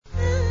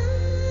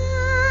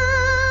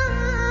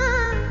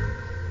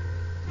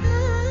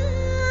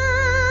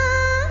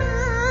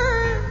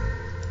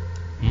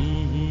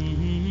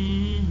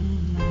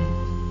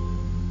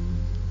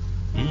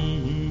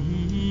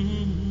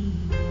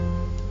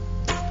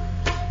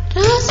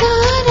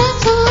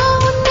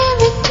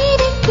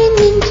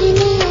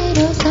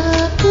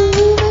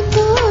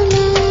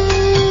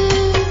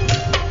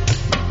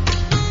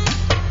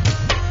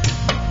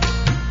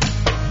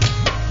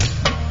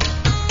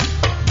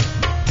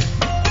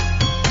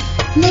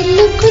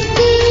நெல்லு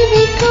குத்தி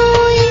வைக்கோ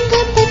எங்க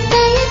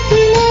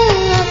பத்தாயத்தில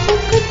அப்ப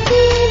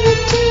குத்தி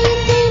வச்சு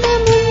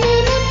தினமும்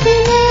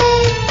நினைப்பில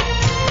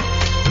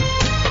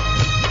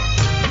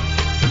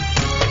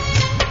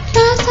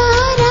ராசா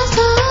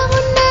ராசா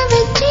உன்னை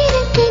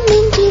வச்சிருக்கு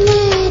நெஞ்சில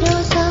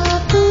ரோசா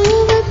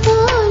பூவை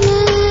போல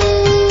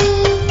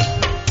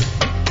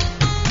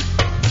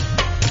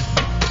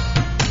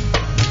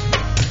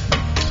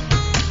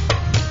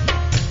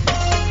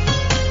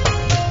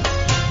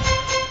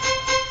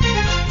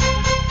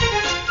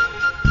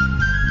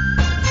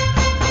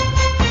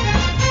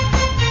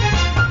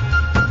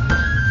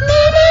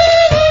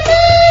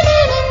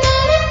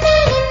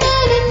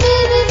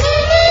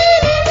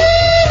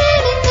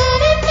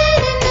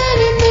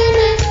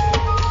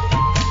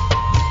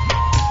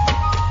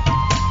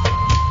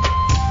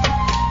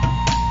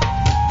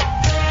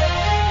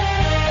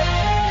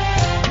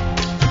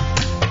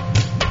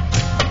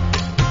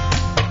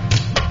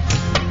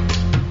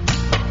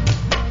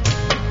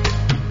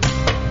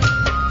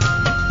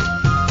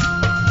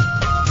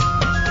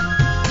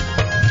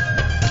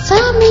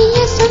சாமிய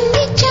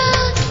சொன்னிச்சா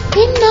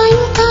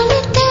என்னாயும்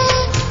காலத்தை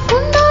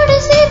உன்னோடு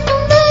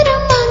சேர்க்கும்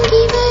வரம்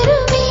வாங்கி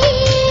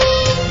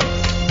வருவேன்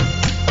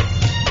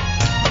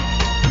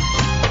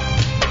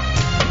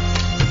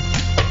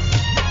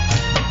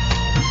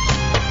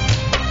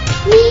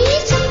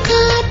வீசும்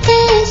காத்த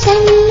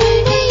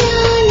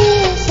சல்லடையால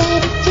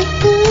சரிச்சு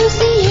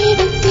பூசி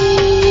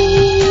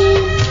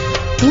எடுப்பேன்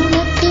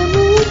உனக்கு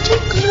மூச்சு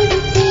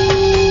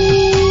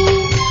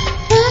கொடுப்பேன்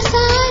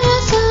ராசா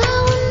ராசா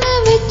உன்னை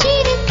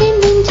வச்சிருக்கு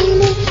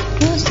நெஞ்சில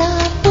ரோசா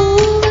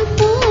பூவை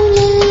போல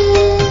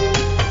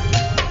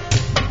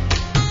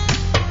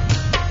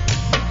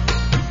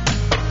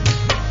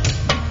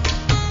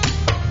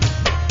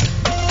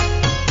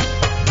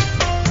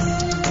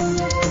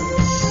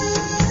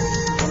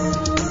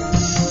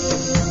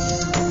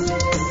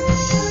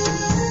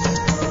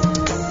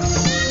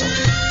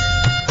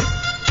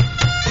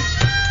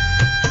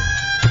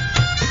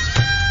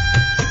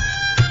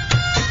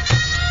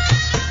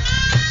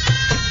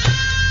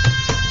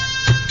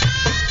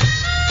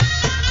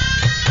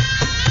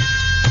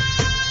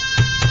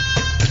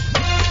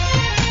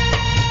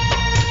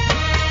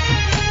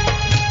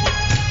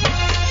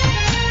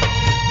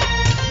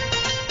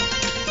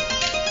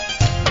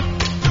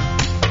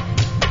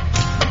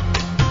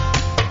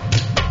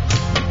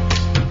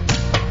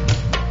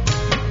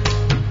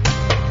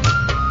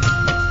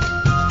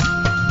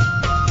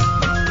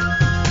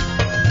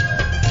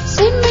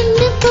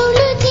செம்மண்ணு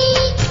பொழுதி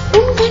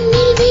உன்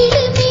கண்ணில்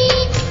விழுமே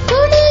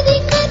பொழுதி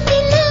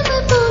காத்தில்லாம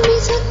பூமி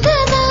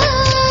சுத்ததா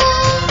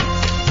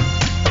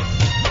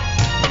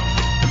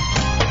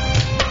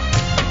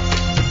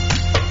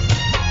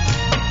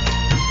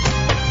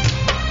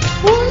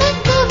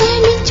உனக்கு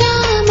வெளிச்சா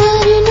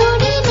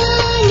மறுநொடி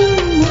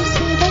நானும்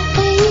உசிர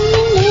கையில்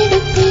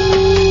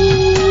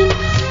எடுப்பேன்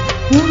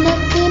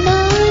உனக்கு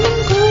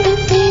நானும்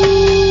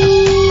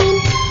கொடுப்பேன்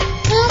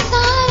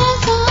ராசா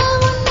ராசா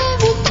உன்னை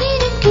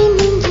வச்சிருக்கு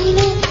நெஞ்சில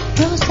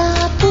ரோசா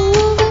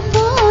பூவை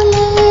போல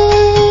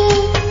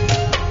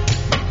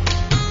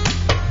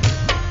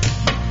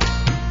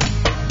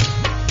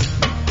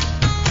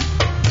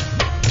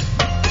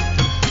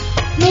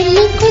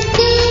நெல்லு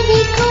குத்தி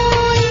வைக்கோ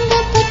எங்க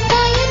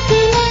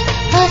பத்தாயத்தில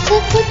ஆசை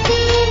குத்தி